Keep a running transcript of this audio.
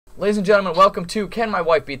Ladies and gentlemen, welcome to Can My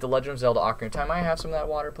Wife Beat the Legend of Zelda Ocarina of Time. May I have some of that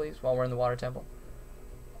water, please, while we're in the water temple?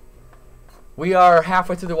 We are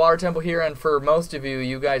halfway through the water temple here, and for most of you,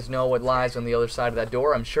 you guys know what lies on the other side of that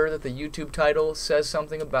door. I'm sure that the YouTube title says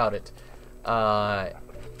something about it.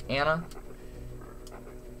 Anna,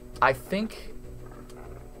 I think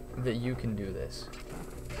that you can do this.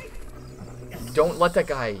 Don't let that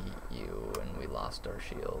guy eat you, and we lost our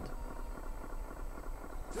shield.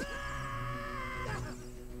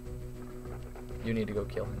 You need to go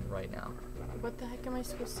kill him right now. What the heck am I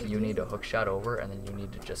supposed to do? You need to hook shot over, and then you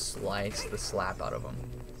need to just slice the slap out of him.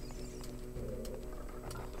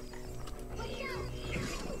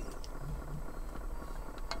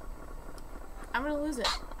 I'm gonna lose it.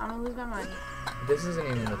 I'm gonna lose my mind. This isn't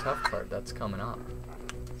even the tough part. That's coming up.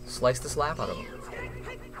 Slice the slap out of him.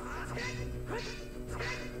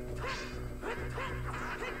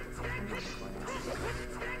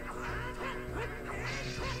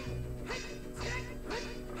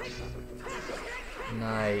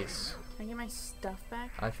 Nice. Can I get my stuff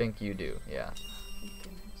back? I think you do, yeah. Thank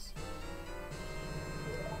goodness.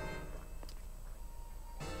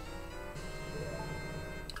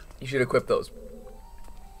 You should equip those.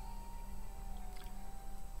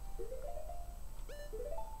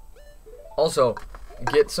 Also,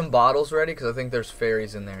 get some bottles ready, because I think there's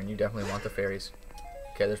fairies in there, and you definitely want the fairies.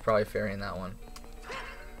 Okay, there's probably a fairy in that one.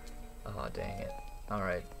 Oh, dang it.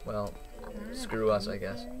 Alright, well, screw us, I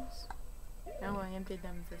guess. No, I emptied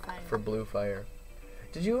them for fire. For blue fire.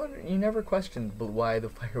 Did you never questioned why the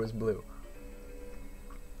fire was blue?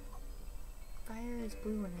 Fire is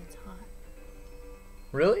blue when it's hot.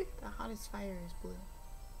 Really? The hottest fire is blue.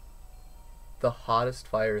 The hottest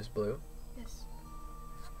fire is blue? Yes.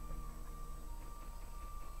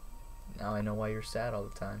 Now I know why you're sad all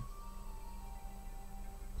the time.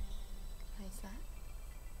 Why is that?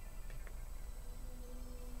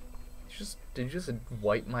 Did you just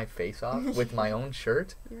wipe my face off with my own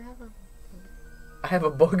shirt? You have a... I have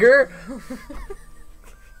a booger?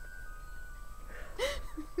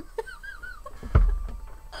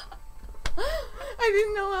 I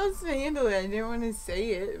didn't know how else to handle it. I didn't want to say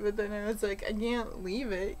it, but then I was like, I can't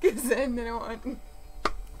leave it, because then I don't want...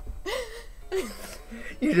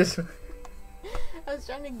 You just... I was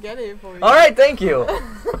trying to get it for you. Alright, thank you!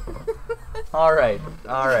 Alright.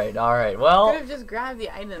 Well... Could have just grabbed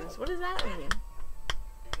the items. What does that mean?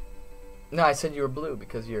 No, I said you were blue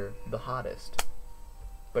because you're the hottest.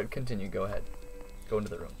 But continue, go ahead. Go into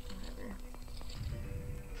the room.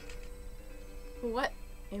 Whatever. What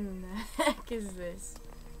in the heck is this?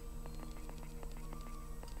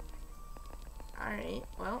 Alright,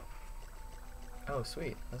 well. Oh,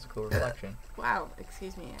 sweet. That's a cool reflection. Wow,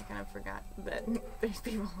 excuse me. I kind of forgot that there's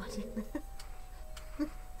people watching this.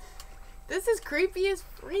 This is creepy as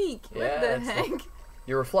freak. Yeah, what the heck?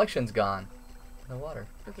 Your reflection's gone in the water.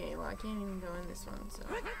 Okay, well, I can't even go in this one, so.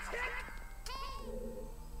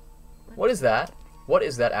 What is that? What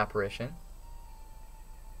is that apparition?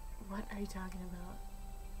 What are you talking about?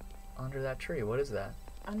 Under that tree, what is that?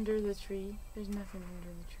 Under the tree? There's nothing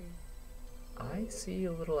under the tree. I see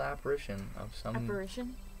a little apparition of some...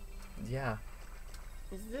 Apparition? Yeah.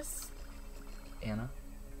 Is this... Anna?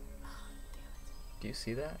 Oh, damn it. Do you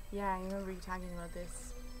see that? Yeah, I remember you talking about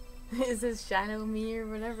this. Is this Shadow Me or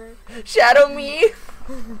whatever? Shadow me!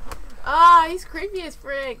 Ah, he's creepy as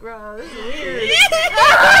frick, bro. This is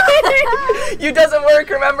weird. You doesn't work,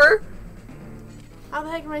 remember? How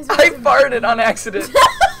the heck am I supposed I to... farted on accident.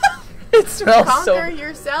 It smells Conquer so...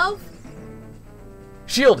 yourself?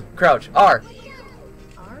 Shield! Crouch! R!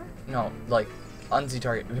 R? No, like, unz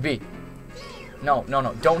target. B. No.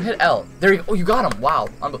 Don't hit L. There you go. Oh, you got him. Wow.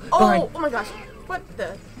 Oh my gosh. What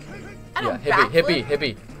the? I don't hit B. Hit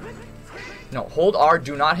B. No, hold R.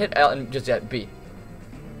 Do not hit L and just hit B.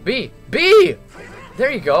 B. B!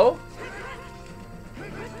 There you go.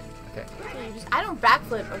 Okay. I don't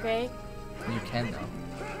backflip, okay? You can, though.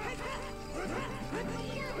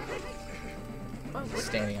 Oh,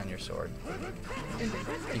 Standing on your sword.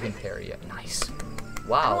 You can parry it. Nice. I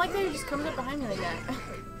Wow. don't like that he just comes up behind me like that.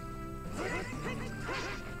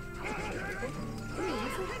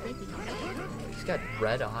 He's got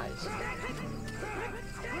red eyes.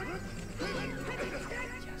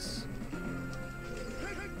 Yes.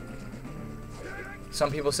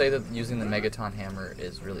 Some people say that using the Megaton hammer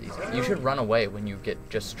is really easy. You should run away when you get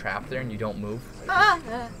just trapped there and you don't move.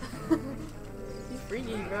 He's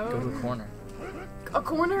freaky, bro. Go to a corner. A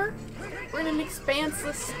corner? We're in an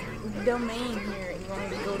expanseless domain here, and you want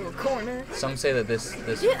me to go to a corner? Some say that this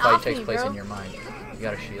Get fight off takes me, place bro. in your mind. You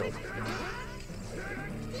got a shield.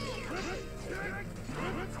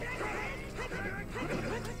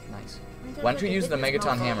 I'm Why don't you use the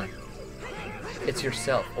Megaton hammer? It's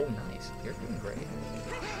yourself. Oh, nice. You're doing great.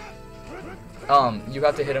 You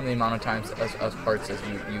have to hit him the amount of times as parts as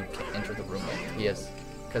you enter the room with. He has,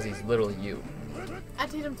 because he's literally you. I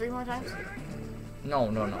hit him 3 more times. No.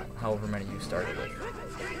 However many you started with.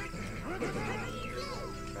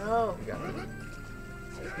 Oh. You got this.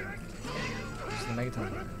 Use the Megaton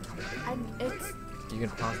hammer. You can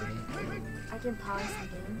pause the game. I can pause the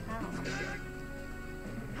game. How?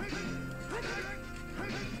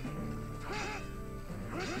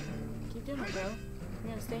 Keep doing it, bro. We're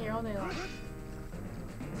gonna stay here all day long.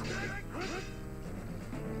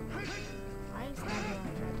 Why is that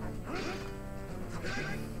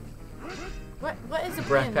going? What is the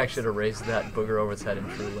plan? Backpack should have raised that booger over his head in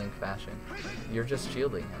true Link fashion. You're just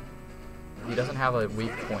shielding him. He doesn't have a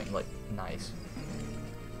weak point. Like, nice.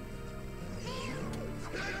 He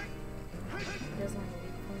doesn't have a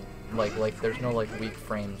weak point. Like there's no like weak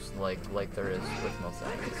frames like there is with most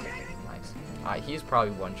enemies. Nice. He's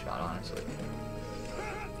probably one shot, honestly.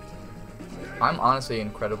 I'm honestly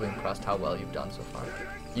incredibly impressed how well you've done so far.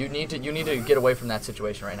 You need to get away from that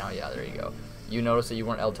situation right now. Yeah, there you go. You noticed that you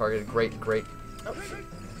weren't L targeted. Great. Oh shit.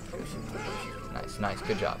 Oh shoot. Oh shoot. Nice.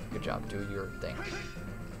 Good job. Do your thing.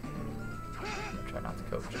 I'm gonna try not to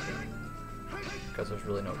coach. Because there's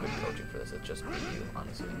really no good coaching for this. It's just you,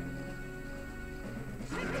 honestly.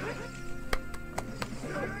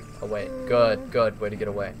 Away. Good. Way to get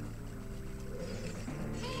away.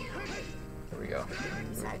 There we go.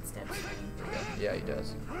 Sidesteps. Yeah, he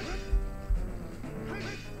does.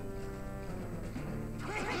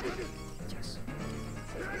 Yes.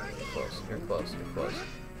 You're close.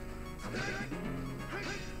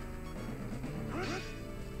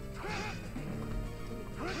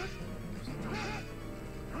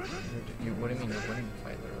 What do you mean you're winning the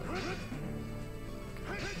fight, literally?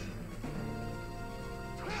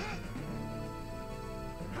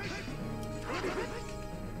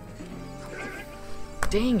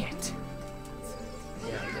 Dang it!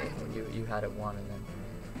 Yeah, you had it won and then.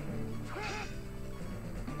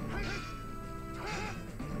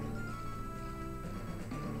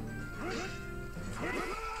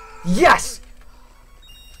 Yes!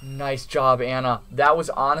 Nice job, Anna. That was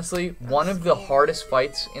honestly one of the hardest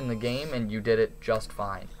fights in the game, and you did it just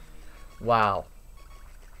fine. Wow.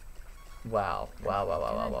 Wow.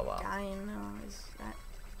 Dying now, is that...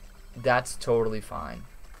 That's totally fine.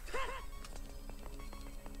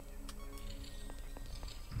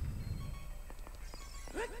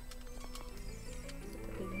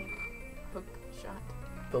 Hook shot.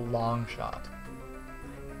 The long shot.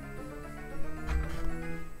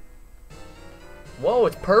 Whoa,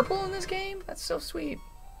 it's purple in this game? That's so sweet.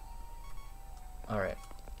 Alright.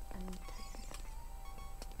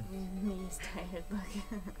 I'm knees tired, look.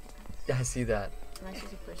 I see that. Am I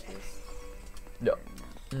supposed to push this? No.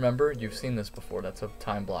 Remember, you've seen this before. That's a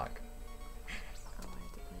time block. Oh, I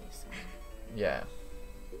have to play a song. Yeah.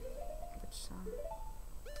 Which song?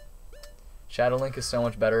 Shadow Link is so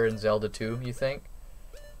much better in Zelda 2, you think?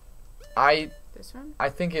 This one? I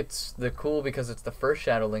think it's cool because it's the first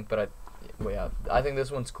Shadow Link, but I think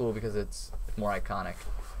this one's cool because it's more iconic.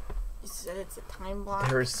 You said it's a time block?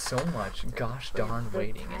 There's so much gosh darn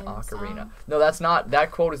waiting in Ocarina. Song? No, that's not.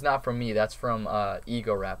 That quote is not from me. That's from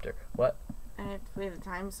Ego Raptor. What? I have to play the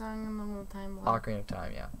time song and the little time block? Ocarina of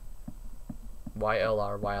Time, yeah.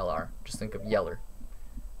 YLR. Just think of Yeller.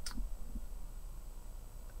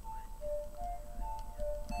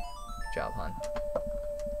 Good job, hon.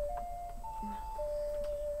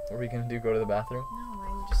 What are we gonna do? Go to the bathroom? No,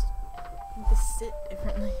 I need to sit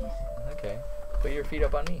differently. Okay. Put your feet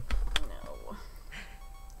up on me. No.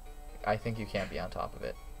 I think you can't be on top of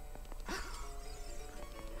it.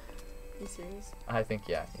 You serious? I think,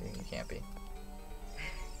 yeah. I think you can't be.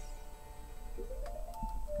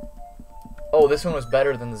 Oh, this one was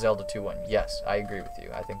better than the Zelda 2 one. Yes, I agree with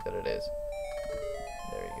you. I think that it is.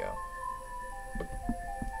 There you go.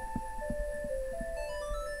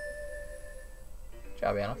 Good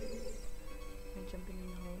job, Anna. Am I jumping in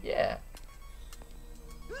the hole? Yeah.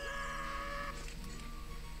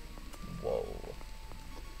 Whoa.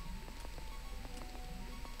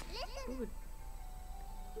 Ooh.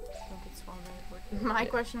 Don't get swallowed by the fork. My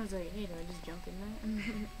question was like, hey, do I just jump in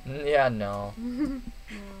there? Yeah, no. No.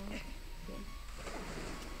 Okay.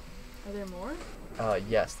 Are there more?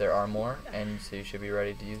 Yes, there are more, and so you should be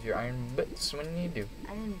ready to use your iron boots when you need to.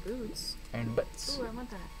 Iron boots? Iron boots. Ooh, I want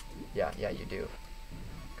that. Yeah, you do.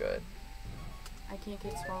 Good. I can't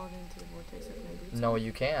get swallowed into the vortex with my boots. No,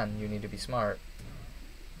 you can. You need to be smart.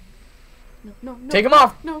 No. Take them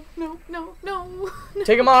off! No.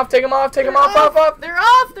 Take them off, off! They're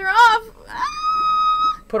off! Ah!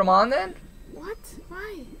 Put them on then? What?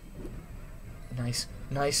 Why? Nice,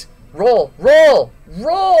 nice. Roll, roll,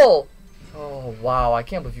 roll! Oh, wow. I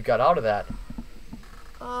can't believe you got out of that.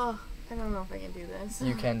 Oh, I don't know if I can do this.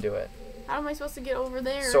 You can do it. How am I supposed to get over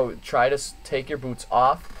there? So try to take your boots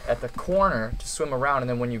off at the corner to swim around, and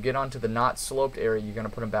then when you get onto the not sloped area, you're going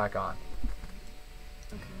to put them back on.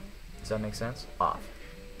 Okay. Does that make sense? Off.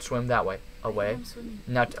 Swim that way. Away. I'm swimming.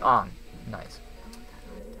 Now on. Nice. I want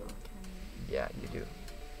that on. Yeah, you do.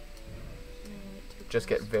 Can I get too Just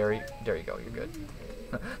get close? very... There you go. You're good.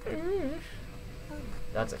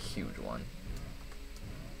 That's a huge one.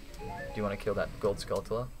 Do you want to kill that gold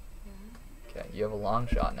Skulltula? Yeah. Okay, you have a long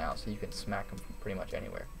shot now, so you can smack him from pretty much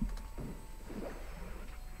anywhere.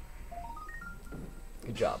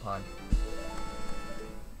 Good job, hon.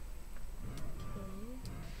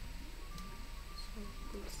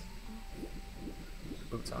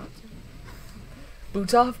 Boots on.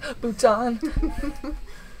 Boots off, boots on.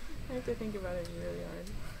 I have to think about it really hard.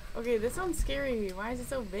 Okay, this one's scary. Why is it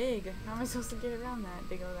so big? How am I supposed to get around that?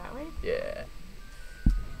 They go that way? Yeah.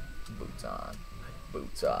 Boots on,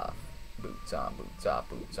 boots off. Boots on, boots off,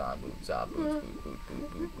 boots on, boots off, boots, boot, boot, boot,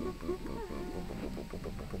 boot, boot, boot, boot, boot,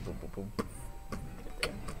 boot, boot, boot, boot.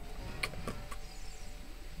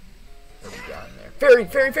 What have we got in there? Fairy,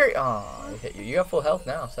 fairy, fairy! Oh, I hit you. You got full health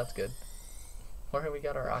now, so that's good. Where have we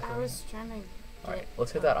got our Ocarina? I was trying to get... Alright,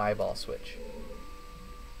 let's hit that eyeball switch.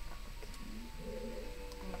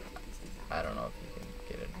 I don't know if you can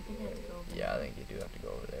get it. I think I have to go over Yeah, I think you do have to go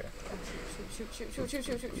over there. Shoot, shoot, shoot, shoot, shoot,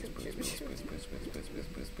 shoot, shoot, shoot, shoot, shoot.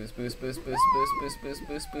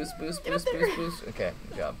 Okay,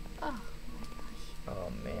 good job. Oh,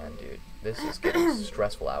 Oh man, dude. This is getting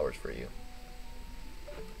stressful hours for you.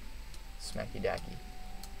 Smacky dacky.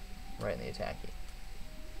 Right in the attacky.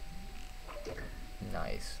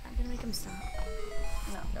 Nice. I'm gonna make him stop.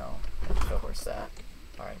 No. No. Show horse that.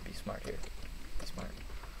 Alright, be smart here. Be smart.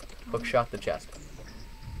 Hook shot the chest.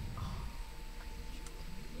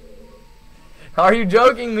 Are you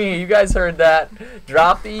joking me? You guys heard that.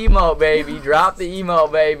 Drop the emote, baby. Drop the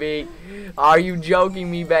emote, baby. Are you joking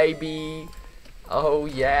me, baby? Oh,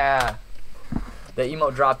 yeah. The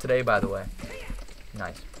emote dropped today, by the way.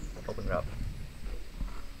 Nice. Open it up.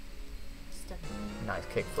 Step in. Nice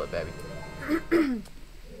kickflip, baby.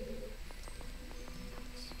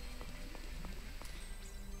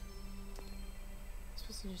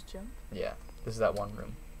 Supposed to just jump? Yeah. This is that one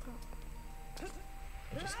room.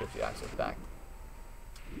 It just gives you access back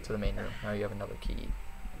to the main room. Now you have another key.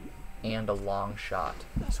 And a long shot.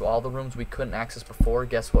 So all the rooms we couldn't access before,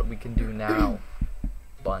 guess what we can do now?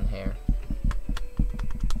 Bun hair.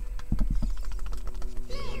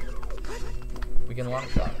 We can long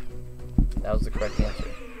shot. That was the correct answer.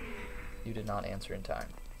 You did not answer in time.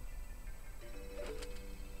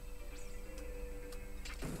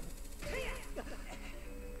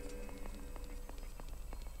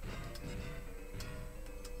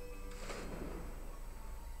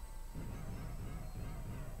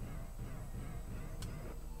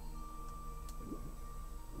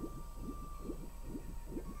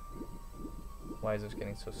 Why is this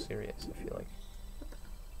getting so serious? I feel like.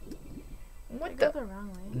 I What go the? the wrong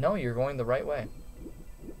way. No, you're going the right way.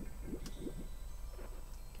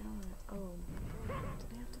 Get on it. Oh. Did I have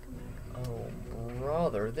to come back? Oh,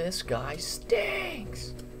 brother, this guy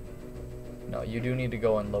stinks. No, you do need to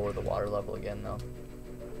go and lower the water level again, though.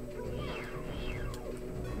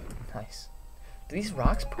 Nice. Do these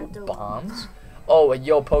rocks poop bombs? Oh,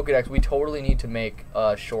 yo, Pokedex, we totally need to make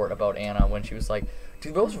a short about Anna when she was like,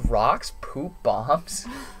 do those rocks poop bombs?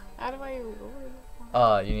 How do I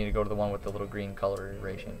lower You need to go to the one with the little green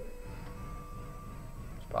coloration.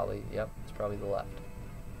 It's probably, yep, it's probably the left.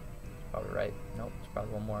 It's probably right. Nope, it's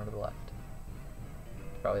probably one more to the left.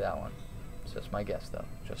 It's probably that one. It's just my guess, though.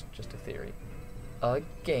 Just a theory. A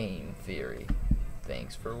game theory.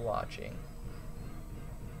 Thanks for watching.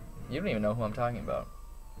 You don't even know who I'm talking about.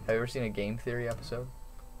 Have you ever seen a game theory episode?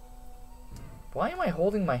 Why am I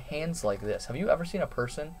holding my hands like this? Have you ever seen a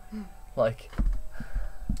person like...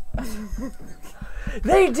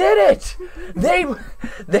 They did it! They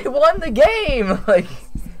won the game! Like,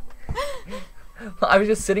 I was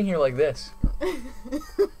just sitting here like this.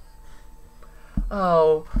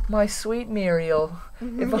 Oh, my sweet Muriel.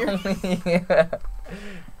 If only...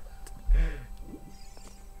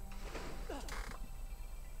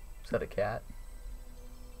 Is that a cat?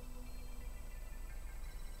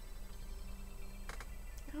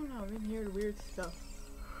 I don't know, I've been hearing weird stuff.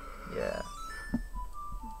 Yeah.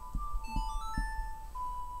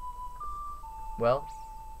 Well,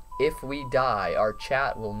 if we die, our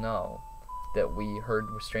chat will know that we heard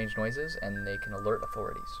strange noises and they can alert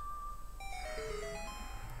authorities.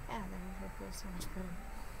 Yeah, that was are so much better.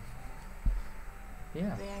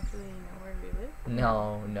 Yeah. They actually know where we live?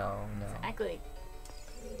 No. Exactly.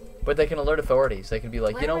 But they can alert authorities. They can be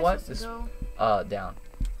like, Where you know am I what? supposed This to go? down.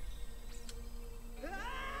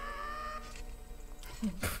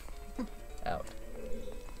 Out.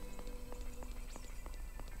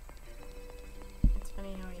 It's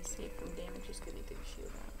funny how he escaped from damage just because he took a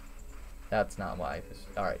shield out. That's not why.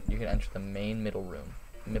 Alright, you can enter the main middle room.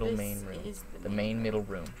 This Main room. is The main middle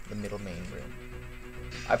room. The middle main room.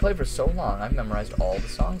 I played for so long, I've memorized all the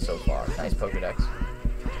songs so far. Nice Pokedex.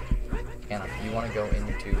 Anna, you want to go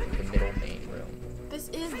into the middle main room. This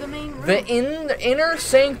is the main room. The inner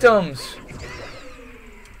sanctums!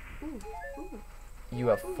 Ooh. You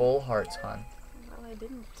have full hearts, hon. Well, I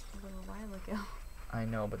didn't a little while ago. I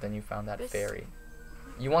know, but then you found that This- fairy.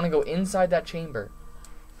 You want to go inside that chamber.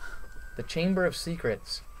 The Chamber of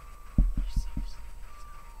Secrets.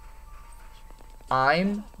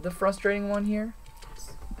 I'm the frustrating one here?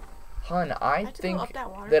 Hun, I have to go think up that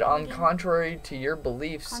that waterfall on again? contrary to your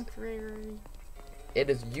beliefs, Contrary. it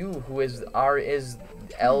is you who is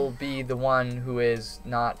LB the one who is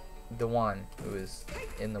not the one who is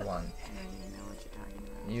in the one. I don't even know what you're talking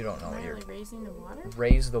about. You don't know Am what I you're... really raising the water?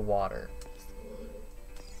 Raise the water.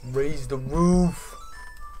 Raise the roof.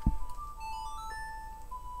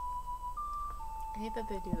 I hate that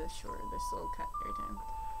they do this little cut every time.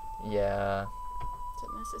 Yeah. Is it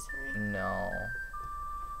necessary? No.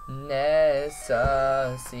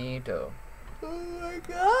 Necesito. Oh my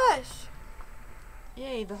gosh!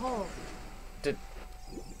 Yay, the hole.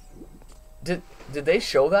 Did they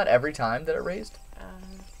show that every time that it raised?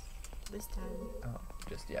 This time. Oh,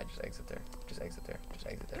 just exit there. Just exit there. Just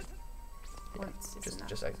exit there. Yeah, Once is enough.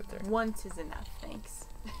 just exit there. Once is enough, thanks.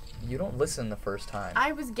 You don't listen the first time.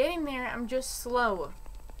 I was getting there, I'm just slow.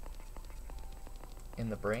 In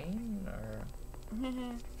the brain or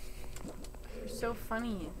You're so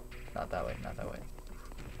funny. not that way, not that way.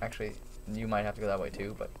 Actually, you might have to go that way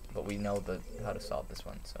too, but we know how to solve this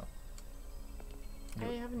one, so. I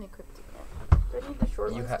haven't equipped it yet. Do I need the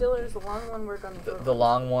short You one ha- still, or is the long one work on the The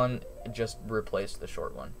long one just replaced the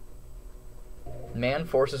short one. Man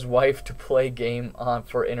forces wife to play game on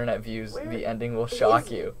for internet views. Where The ending will shock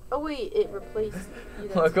is- you. Oh wait, it replaced you.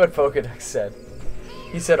 Look what Pokedex said.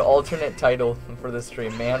 He said alternate title for the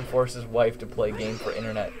stream. Man forces wife to play game for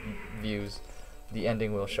internet views. The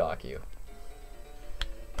ending will shock you.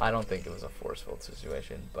 I don't think it was a forceful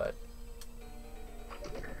situation, but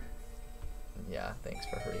yeah, thanks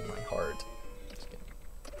for hurting my heart. Just kidding.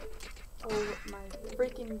 Oh my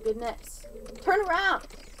freaking goodness. Turn around!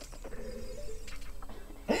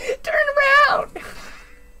 Turn around!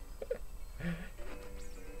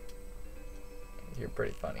 You're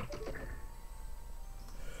pretty funny.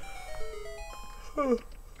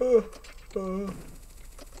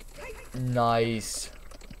 Nice.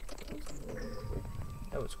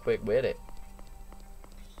 That was quick with it.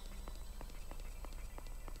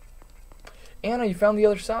 Anna, you found the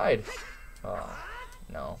other side. Oh,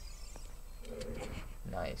 no.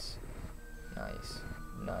 Nice. Nice.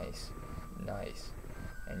 Nice. Nice.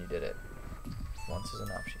 And you did it. Once is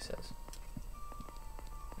enough, she says.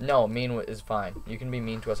 No, mean is fine. You can be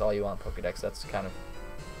mean to us all you want, Pokedex. That's kind of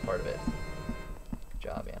part of it. Good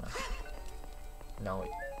job, Anna. No,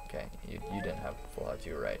 okay. You didn't have full health.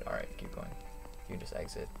 You were right. Alright, keep going. You can just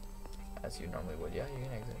exit as you normally would. Yeah, you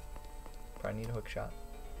can exit. Probably need a hook shot.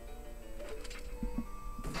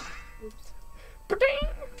 Oops.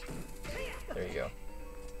 There you go.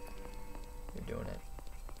 You're doing it.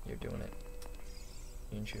 You're doing it.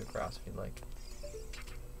 You can shoot across if you'd like.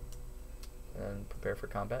 And then prepare for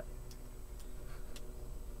combat.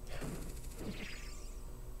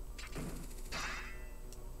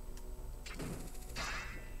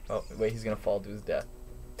 Oh, wait, he's gonna fall to his death.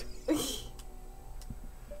 Oh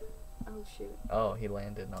shoot. Oh, he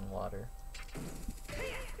landed on water.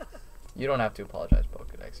 You don't have to apologize,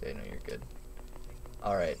 Pokedex. I know you're good.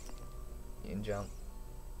 Alright. You can jump.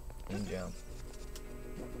 You can jump.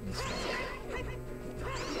 You can smash.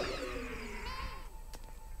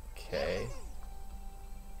 Okay.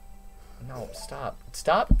 No, stop.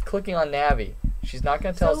 Stop clicking on Navi. She's not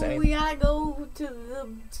gonna tell us So anything. we gotta go to the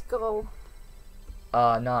skull.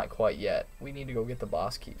 Not quite yet. We need to go get the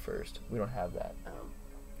boss key first. We don't have that. Oh.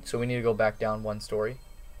 So we need to go back down one story.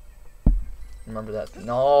 Remember that?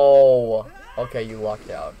 No! Okay, you lucked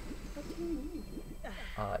out.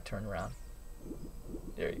 Turn around.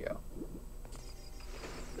 There you go.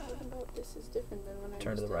 What about this is different than when I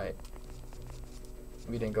Turn to the used it? right.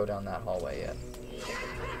 We didn't go down that hallway yet.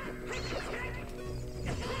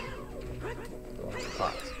 The one with the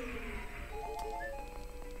pots.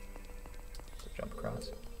 So jump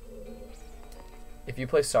across. If you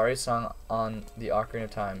play Sari's song on the Ocarina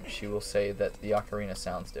of Time, she will say that the ocarina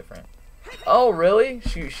sounds different. Oh, really?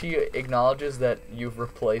 She acknowledges that you've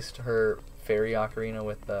replaced her fairy ocarina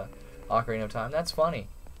with the Ocarina of Time. That's funny.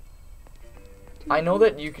 I know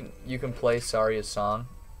that you can play Sari's song.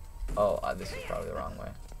 Oh, this is probably the wrong way.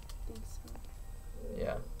 I think so.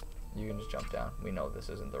 Yeah, you can just jump down. We know this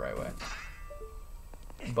isn't the right way.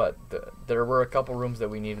 But there were a couple rooms that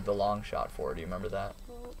we needed the long shot for. Do you remember that?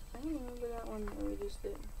 Well, I don't remember that one that we just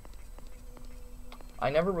did.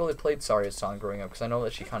 I never really played Sari's song growing up because I know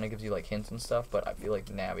that she kind of gives you like hints and stuff, but I feel like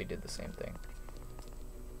Navi did the same thing.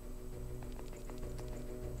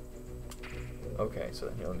 Okay, so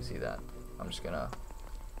then here, let me see that. I'm just gonna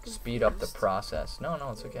speed up the process. No,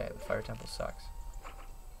 it's okay. The fire temple sucks.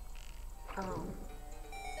 Oh.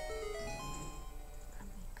 That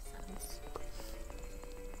makes sense.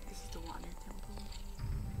 This is the water temple.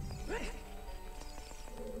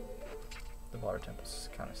 The water temple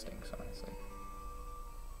kind of stinks, honestly.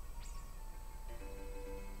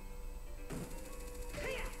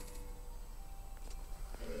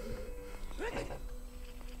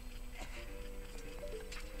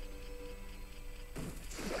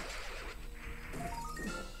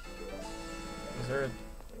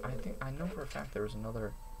 I know for a fact there was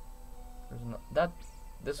another.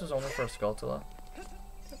 This was only for a Skulltula.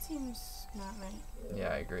 That seems not right. Yeah,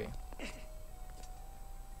 I agree.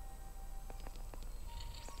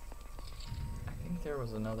 I think there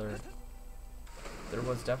was another. There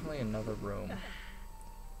was definitely another room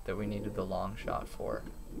that we needed the long shot for.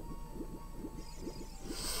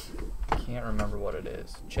 Can't remember what it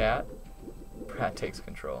is. Chat. Brad takes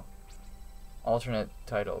control. Alternate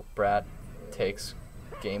title. Brad takes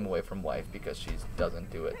game away from wife because she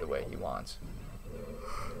doesn't do it the way he wants.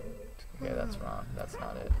 Okay, that's wrong. That's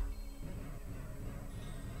not it.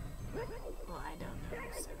 Well, I don't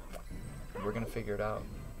know, so. We're gonna figure it out.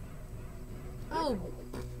 Oh!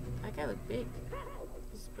 That guy looked big.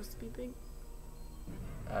 He's supposed to be big?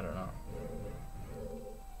 I don't know.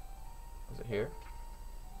 Was it here?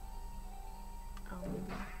 Oh,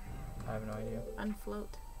 maybe. I have no idea.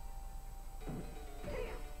 Unfloat.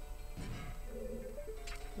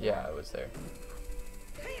 Yeah, it was there.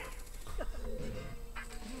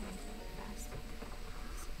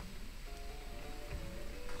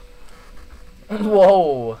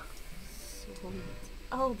 Whoa! Sweet.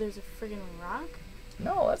 Oh, there's a friggin' rock?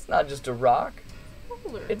 No, that's not just a rock.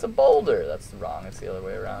 Boulder. It's a boulder. That's wrong. It's the other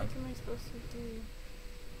way around. What am I supposed to do?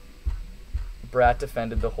 Brat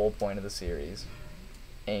defended the whole point of the series.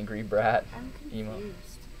 Angry Brat. I'm confused. Emo. What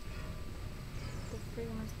the frig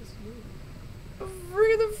am I supposed to do? The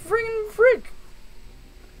friggin' frick!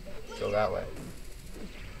 Go that way.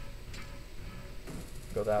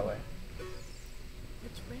 Go that way.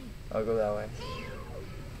 Which way? Oh, go that way.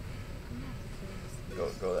 I'm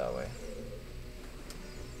not Go that way.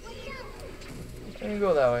 And you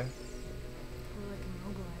go that way. Or like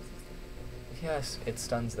immobilizes them. Yes, it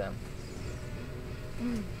stuns them.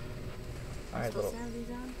 Alright, little. Have these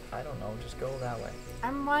on? I don't know, just go that way.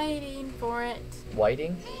 I'm waiting for it.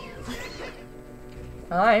 Whiting?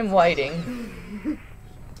 I'm whiting. Okay.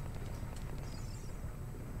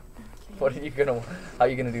 What are you gonna? How are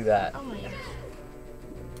you gonna do that? Oh my gosh.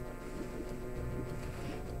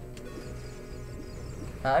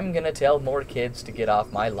 I'm gonna tell more kids to get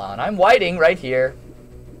off my lawn. I'm whiting right here.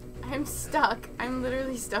 I'm stuck. I'm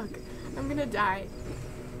literally stuck. I'm gonna die.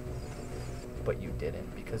 But you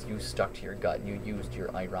didn't because you stuck to your gut and you used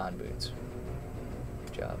your iron boots.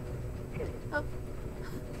 Good job. Oh.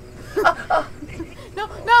 No, no,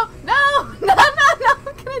 no, no, no, no,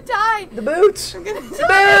 I'm gonna die. The boots! I'm gonna die. The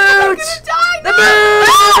boots! I'm gonna die. The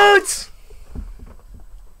No. boots!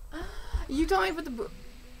 You told me to put the boot.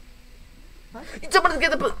 What? You someone to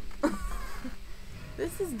get the boot!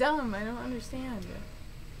 This is dumb. I don't understand.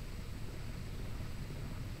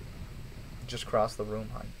 Just cross the room,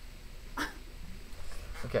 hon.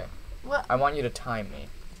 Okay. What? I want you to time me.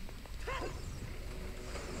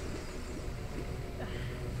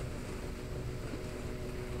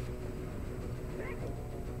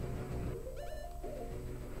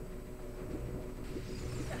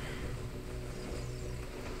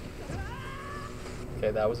 Okay,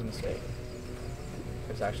 that was a mistake.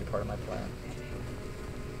 It was actually part of my plan.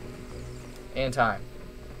 And time.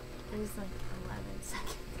 It was like 11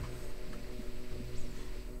 seconds.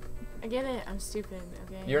 I get it. I'm stupid,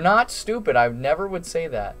 okay? You're not stupid. I never would say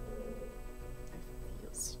that. I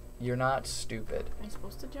feel stupid. You're not stupid. Am I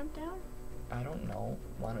supposed to jump down? I don't know.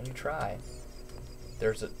 Why don't you try?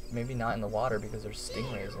 There's a... Maybe not in the water because there's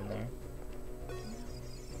stingrays in there.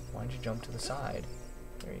 Why don't you jump to the side?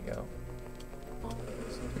 There you go. Oh,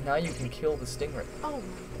 Now you can kill the stingray. oh my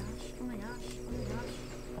gosh. Oh my gosh. Oh my gosh.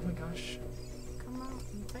 Oh my gosh. Come out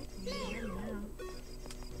and fight me right now.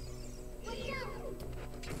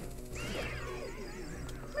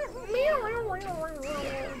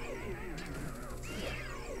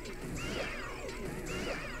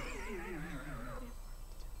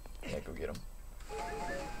 Yeah, go get him.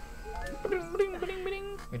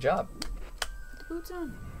 Good job. Put the boots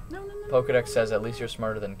on. No, no, no. Pokedex says at least you're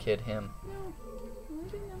smarter than Kid him. No. No,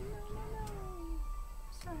 no, no.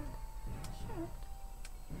 Stop.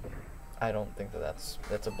 Shut. I don't think that's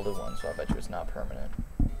a blue one, so I bet you it's not permanent.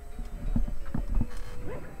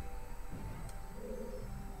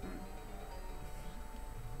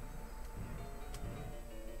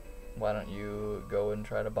 Why don't you go and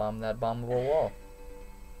try to bomb that bombable wall?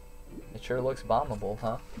 It sure looks bombable,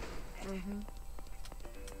 huh? Mm-hmm.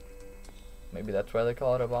 Maybe that's why they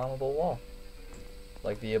call it a bombable wall.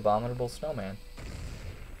 Like the abominable snowman.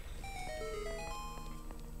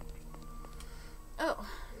 Oh.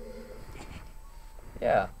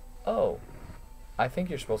 Yeah. Oh. I think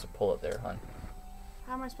you're supposed to pull it there, hun.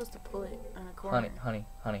 How am I supposed to pull it on a corner?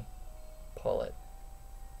 Honey. Pull it.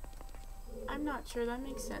 I'm not sure that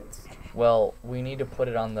makes sense. Well, we need to put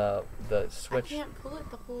it on the switch. I can't pull it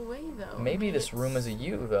the whole way though. Maybe this room is a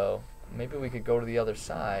U though. Maybe we could go to the other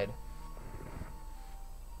side.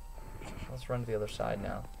 Let's run to the other side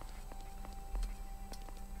now.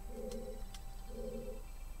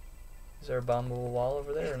 Is there a bombable wall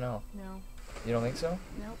over there or no? No. You don't think so?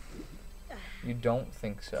 Nope. You don't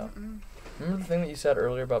think so? Mm-mm. Remember the thing that you said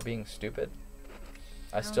earlier about being stupid?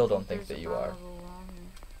 I still don't think that there's a you are. bombable wall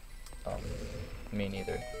here. Me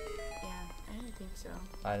neither. Yeah, I didn't think so.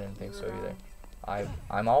 I didn't think You so were either. wrong.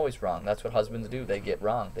 I'm always wrong. That's what husbands do. They get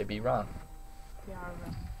wrong. They be wrong. They are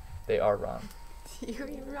wrong. They are wrong. You're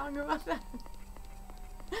even wrong about that.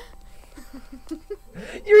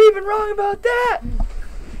 You're even wrong about that!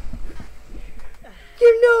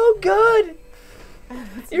 You're no good!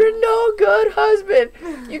 You're no good husband!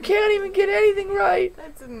 You can't even get anything right!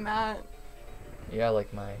 That's not. Yeah,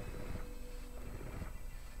 like my...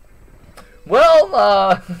 Well,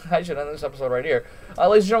 I should end this episode right here.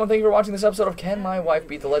 Ladies and gentlemen, thank you for watching this episode of Can My Wife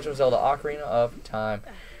Beat the Legend of Zelda Ocarina of Time.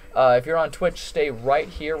 If you're on Twitch, stay right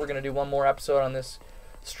here. We're going to do one more episode on this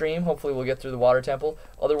stream. Hopefully we'll get through the water temple.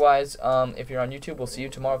 Otherwise, if you're on YouTube, we'll see you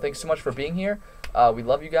tomorrow. Thanks so much for being here. We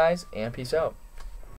love you guys, and peace out.